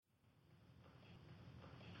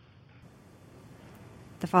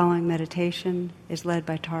The following meditation is led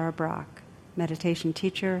by Brach, meditation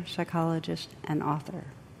teacher, psychologist, and author.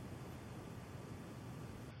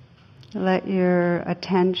 Let your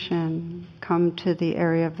attention come to the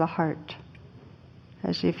area of the heart,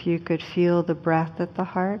 as if you could feel the breath at the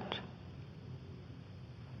heart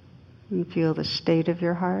and feel the state of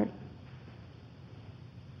your heart.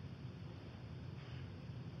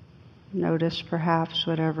 Notice perhaps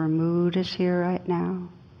whatever mood is here right now.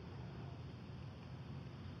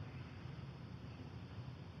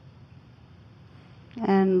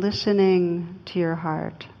 And listening to your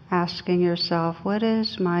heart, asking yourself, what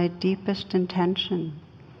is my deepest intention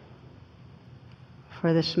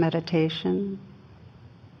for this meditation?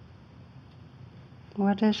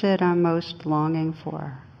 What is it I'm most longing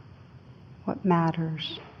for? What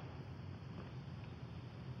matters?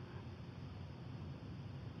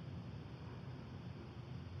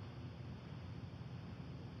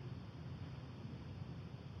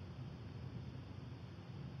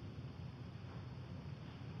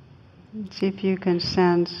 See if you can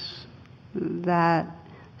sense that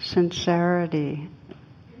sincerity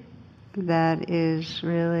that is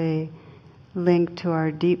really linked to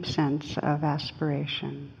our deep sense of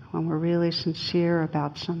aspiration. When we're really sincere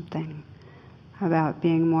about something, about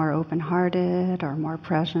being more open-hearted or more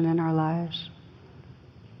present in our lives.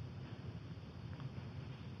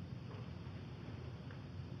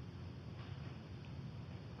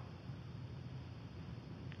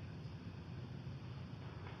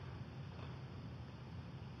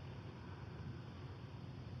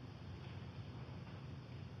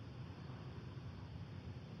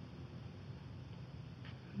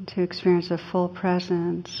 To experience a full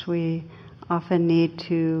presence, we often need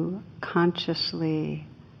to consciously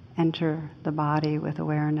enter the body with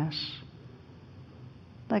awareness.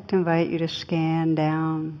 I'd like to invite you to scan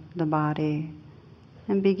down the body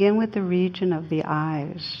and begin with the region of the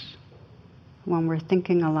eyes. When we're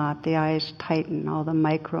thinking a lot, the eyes tighten, all the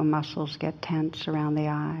micro muscles get tense around the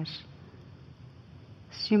eyes.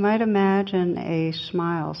 So you might imagine a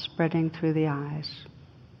smile spreading through the eyes.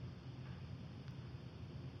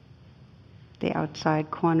 The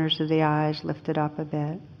outside corners of the eyes lifted up a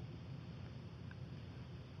bit.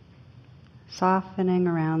 Softening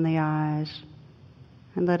around the eyes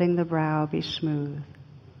and letting the brow be smooth.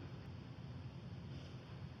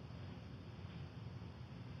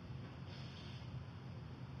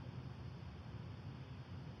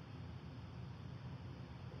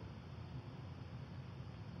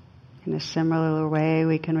 In a similar way,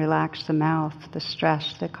 we can relax the mouth, the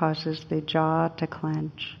stress that causes the jaw to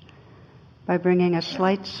clench, by bringing a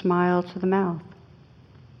slight smile to the mouth,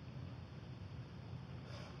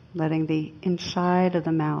 letting the inside of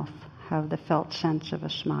the mouth have the felt sense of a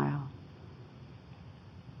smile.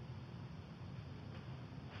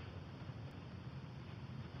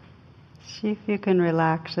 See if you can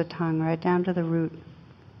relax the tongue right down to the root,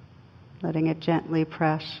 letting it gently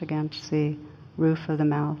press against the roof of the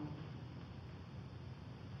mouth.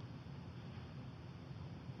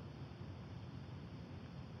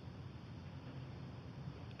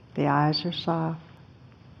 The eyes are soft,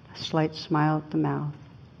 a slight smile at the mouth.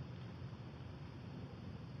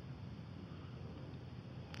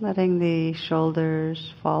 Letting the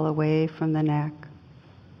shoulders fall away from the neck.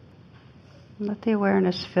 Let the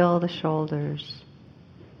awareness fill the shoulders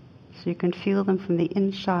so you can feel them from the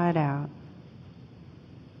inside out.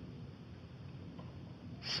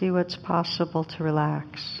 See what's possible to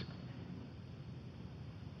relax.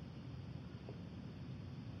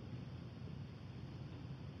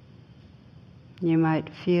 You might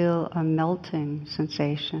feel a melting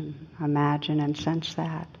sensation. Imagine and sense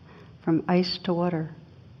that, from ice to water.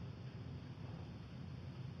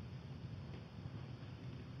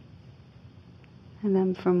 And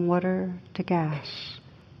then from water to gas.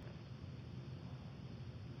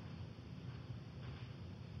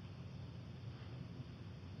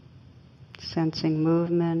 Sensing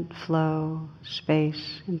movement, flow,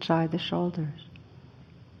 space inside the shoulders.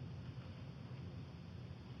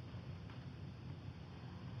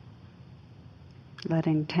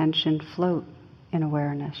 Letting tension float in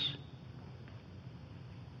awareness.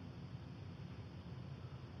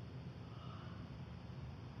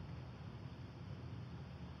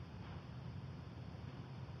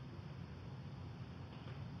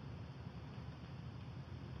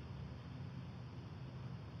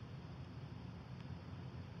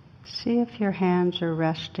 See if your hands are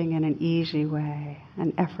resting in an easy way,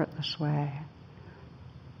 an effortless way.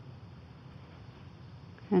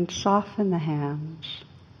 And soften the hands.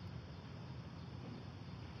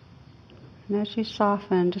 And as you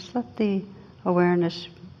soften, just let the awareness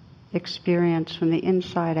experience from the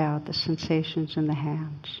inside out the sensations in the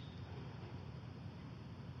hands.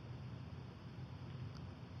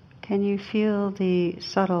 Can you feel the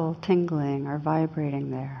subtle tingling or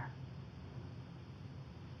vibrating there?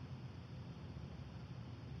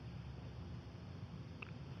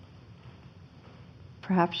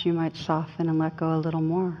 Perhaps you might soften and let go a little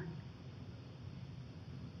more.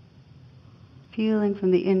 Feeling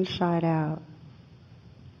from the inside out.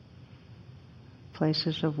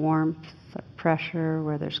 Places of warmth, pressure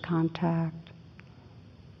where there's contact,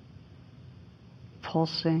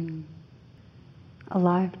 pulsing,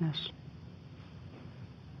 aliveness.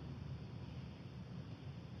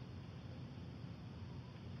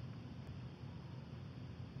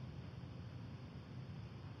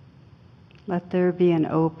 Let there be an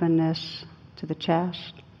openness to the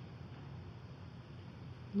chest.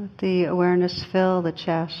 Let the awareness fill the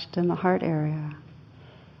chest and the heart area.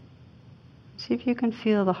 See if you can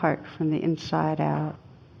feel the heart from the inside out.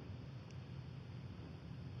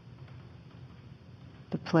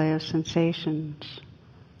 The play of sensations,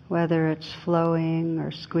 whether it's flowing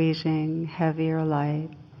or squeezing, heavy or light,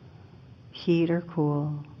 heat or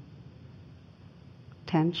cool,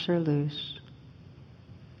 tense or loose.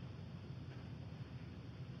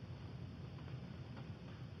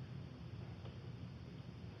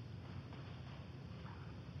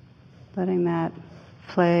 Letting that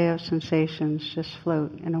play of sensations just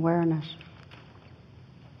float in awareness.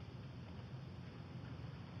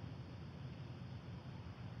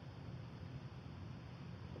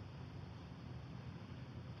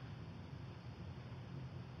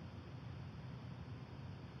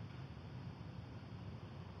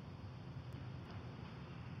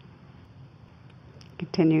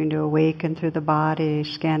 Continuing to awaken through the body,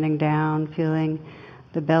 scanning down, feeling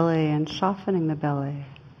the belly and softening the belly.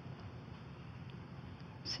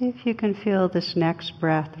 See if you can feel this next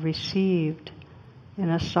breath received in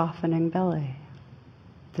a softening belly.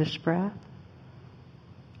 This breath.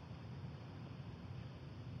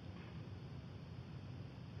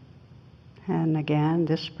 And again,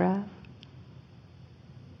 this breath.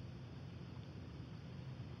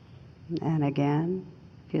 And again,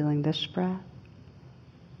 feeling this breath.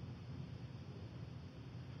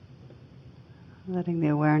 Letting the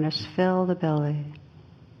awareness fill the belly.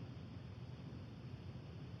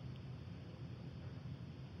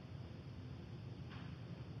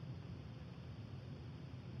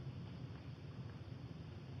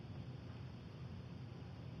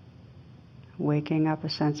 Waking up a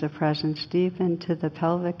sense of presence deep into the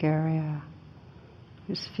pelvic area.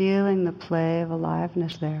 Just feeling the play of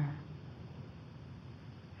aliveness there.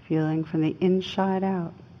 Feeling from the inside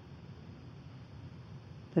out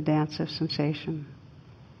the dance of sensation.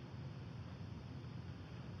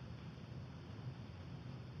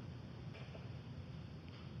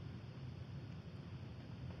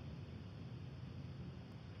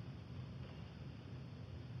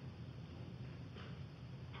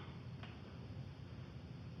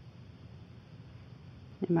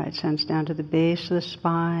 You might sense down to the base of the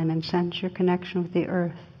spine and sense your connection with the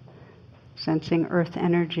earth, sensing earth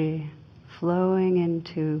energy flowing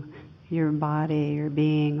into your body, your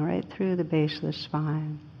being, right through the base of the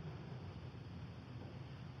spine.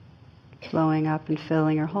 Flowing up and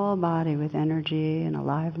filling your whole body with energy and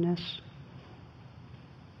aliveness.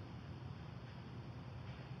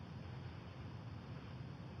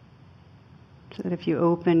 So that if you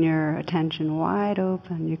open your attention wide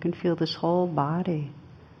open, you can feel this whole body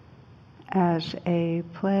as a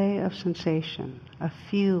play of sensation, a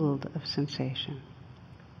field of sensation.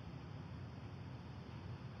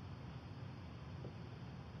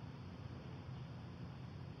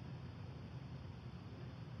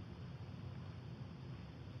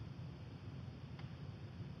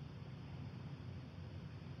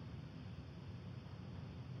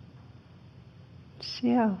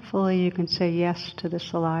 See how fully you can say yes to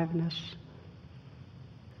this aliveness,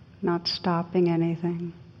 not stopping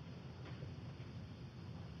anything,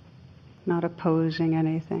 not opposing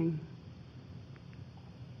anything.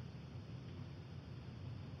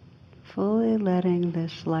 Fully letting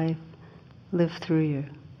this life live through you,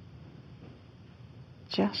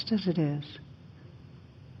 just as it is.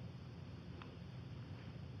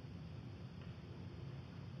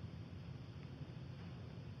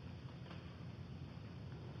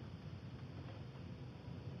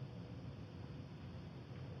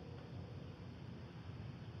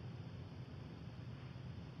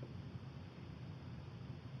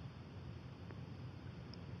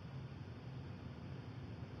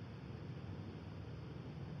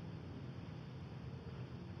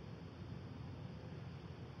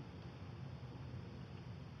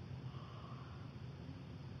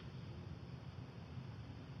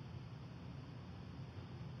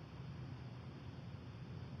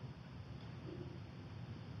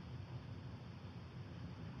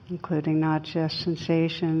 including not just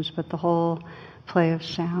sensations, but the whole play of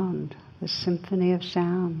sound, the symphony of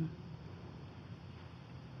sound,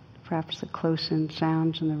 perhaps the close-in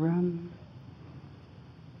sounds in the room.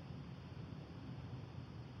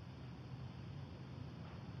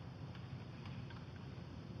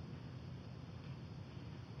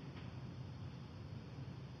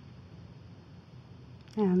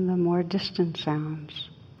 And the more distant sounds.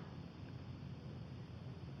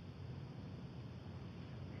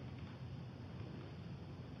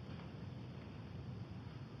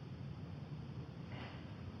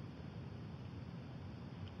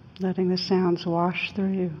 Letting the sounds wash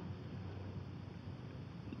through you.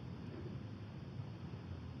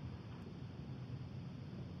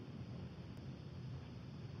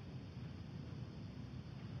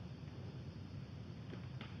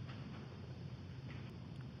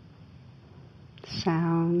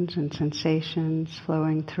 Sounds and sensations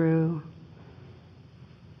flowing through,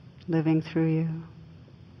 living through you.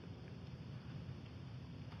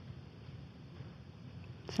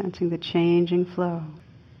 Sensing the changing flow.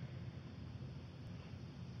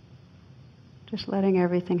 Just letting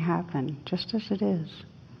everything happen, just as it is.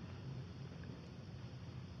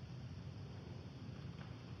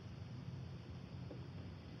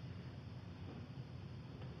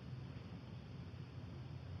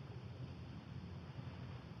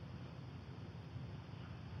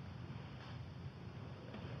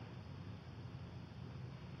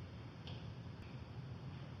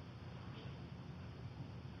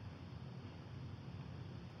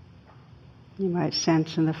 You might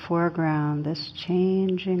sense in the foreground this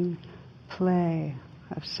changing play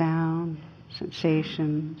of sound,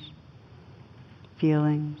 sensations,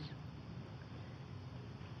 feelings.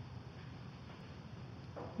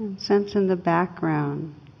 And sense in the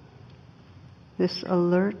background this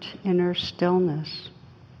alert inner stillness,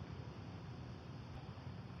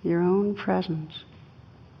 your own presence.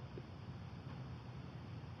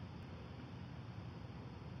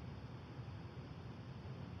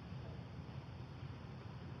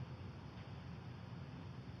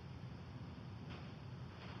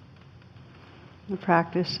 The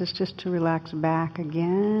practice is just to relax back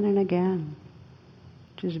again and again.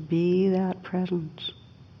 Just be that presence.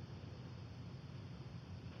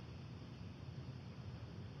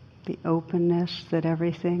 The openness that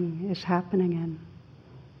everything is happening in.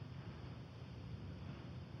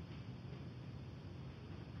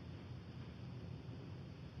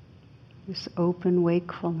 This open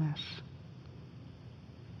wakefulness.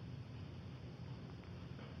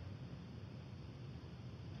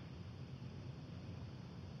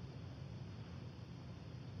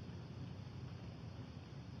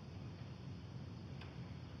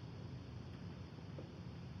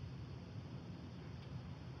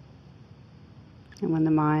 And when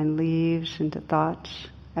the mind leaves into thoughts,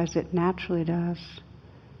 as it naturally does,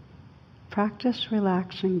 practice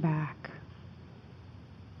relaxing back.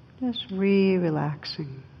 Just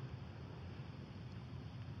relaxing.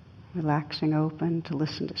 Relaxing open to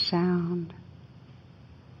listen to sound.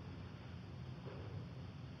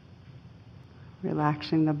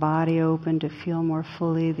 Relaxing the body open to feel more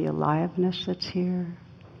fully the aliveness that's here.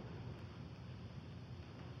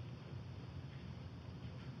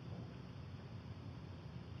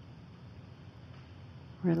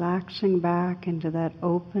 Relaxing back into that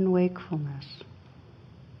open wakefulness.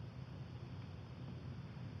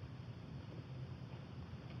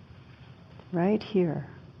 Right here,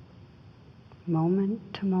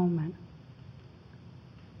 moment to moment.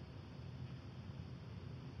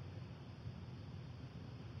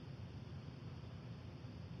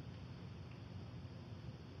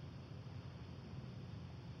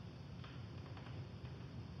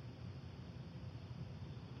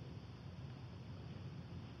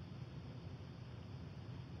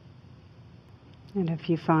 And if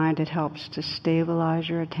you find it helps to stabilize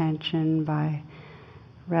your attention by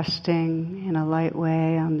resting in a light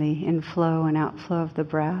way on the inflow and outflow of the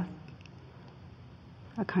breath,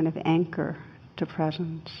 a kind of anchor to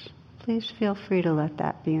presence, please feel free to let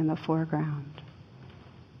that be in the foreground.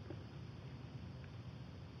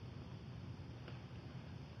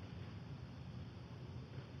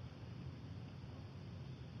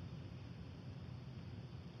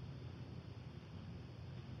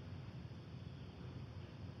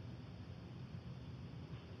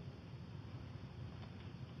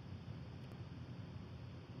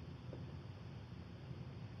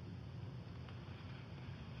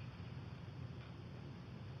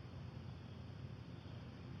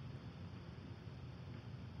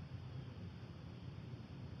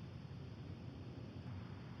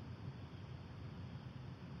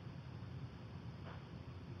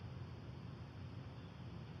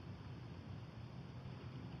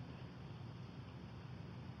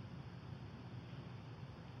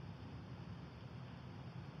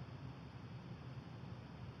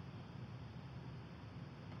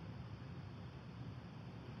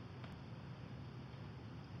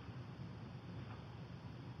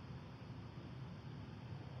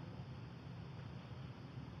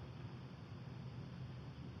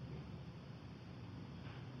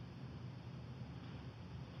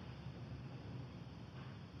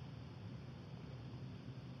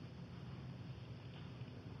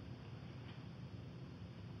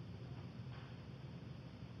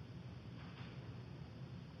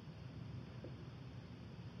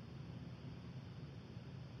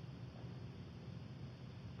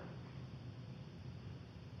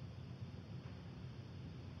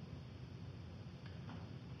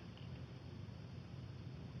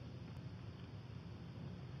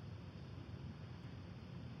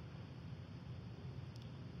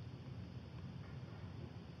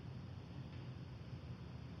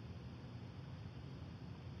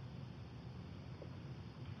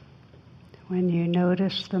 When you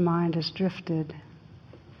notice the mind has drifted,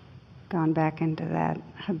 gone back into that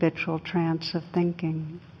habitual trance of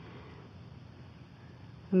thinking,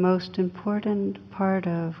 the most important part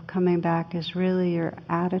of coming back is really your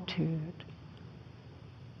attitude.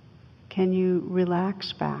 Can you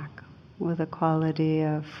relax back with a quality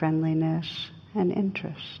of friendliness and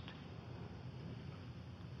interest?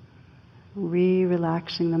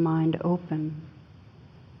 Relaxing the mind open,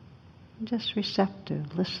 just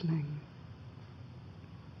receptive, listening.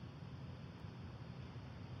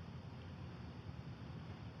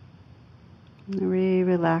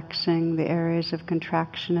 Relaxing the areas of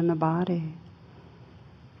contraction in the body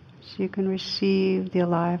so you can receive the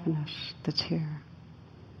aliveness that's here.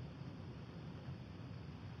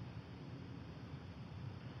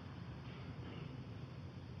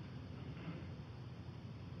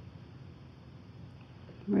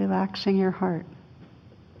 Relaxing your heart.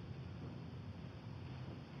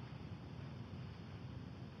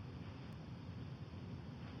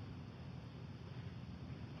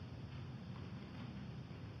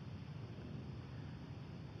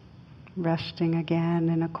 Resting again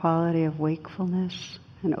in a quality of wakefulness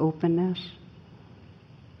and openness.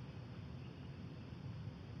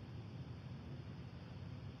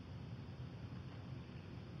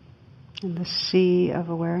 In the sea of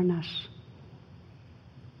awareness.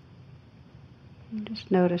 And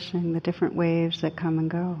just noticing the different waves that come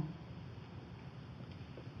and go.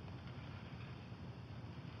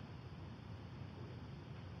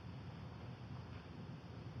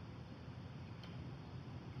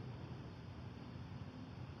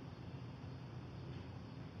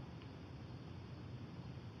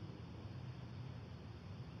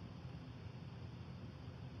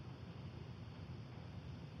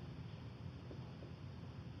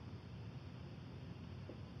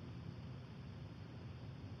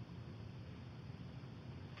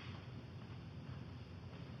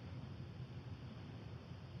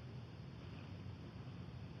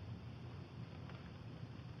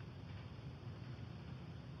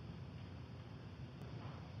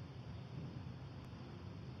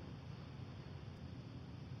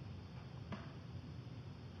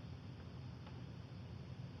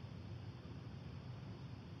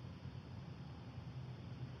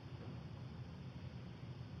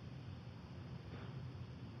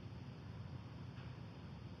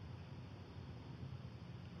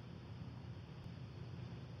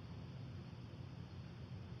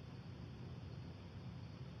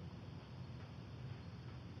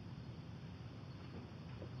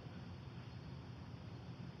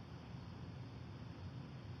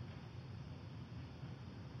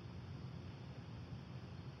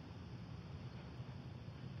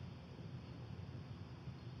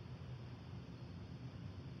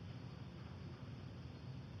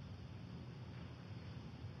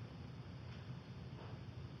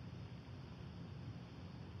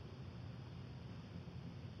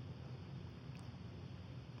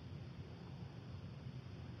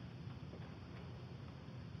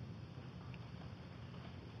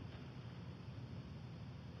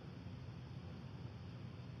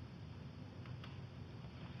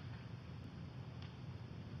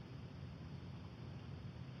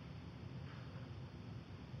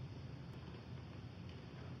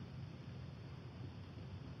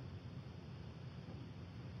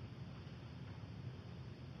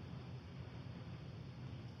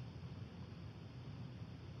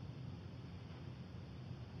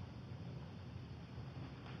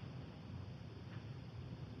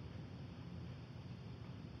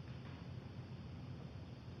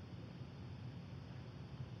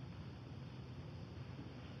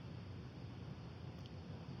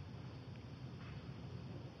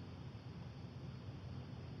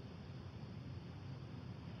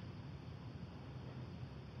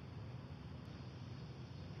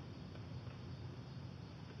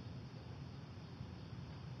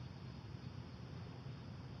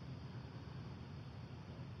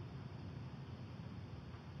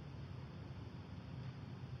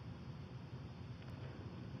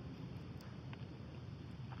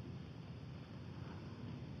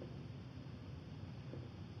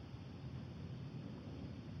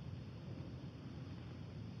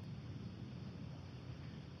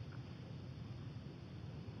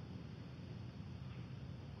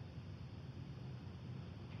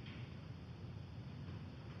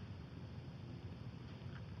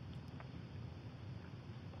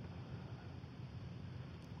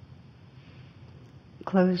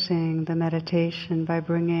 Closing the meditation by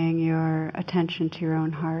bringing your attention to your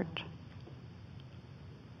own heart.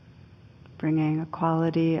 Bringing a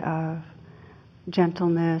quality of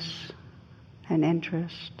gentleness and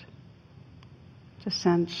interest. To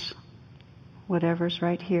sense whatever's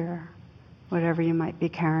right here, whatever you might be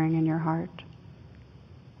carrying in your heart.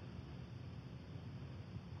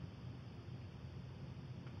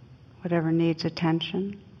 Whatever needs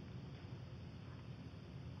attention.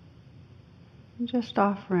 Just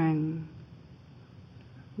offering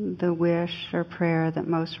the wish or prayer that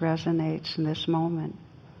most resonates in this moment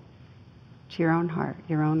to your own heart,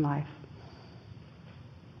 your own life.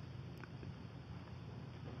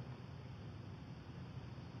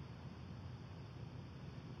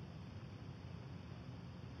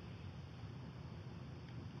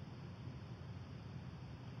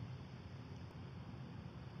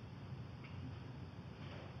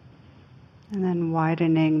 And then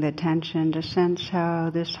widening the attention to sense how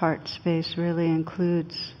this heart space really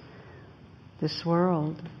includes this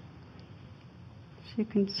world. So you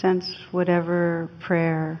can sense whatever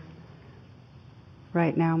prayer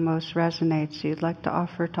right now most resonates you'd like to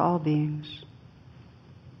offer to all beings.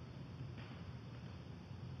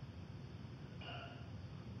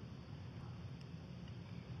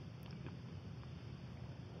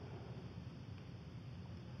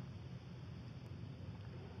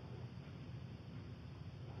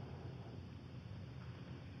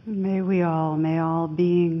 May all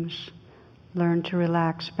beings learn to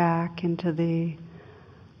relax back into the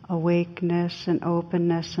awakeness and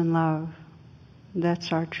openness and love.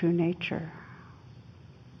 That's our true nature.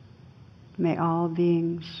 May all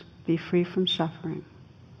beings be free from suffering.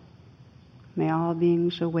 May all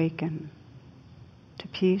beings awaken to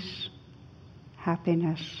peace,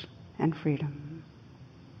 happiness, and freedom.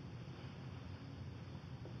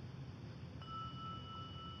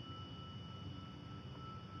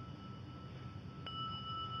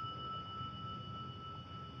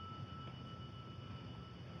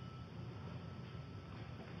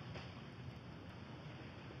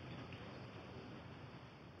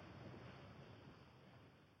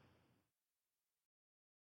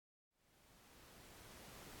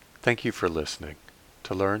 Thank you for listening.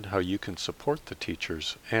 To learn how you can support the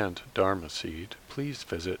teachers and Dharma Seed, please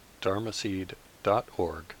visit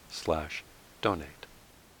dharmaseed.org/donate.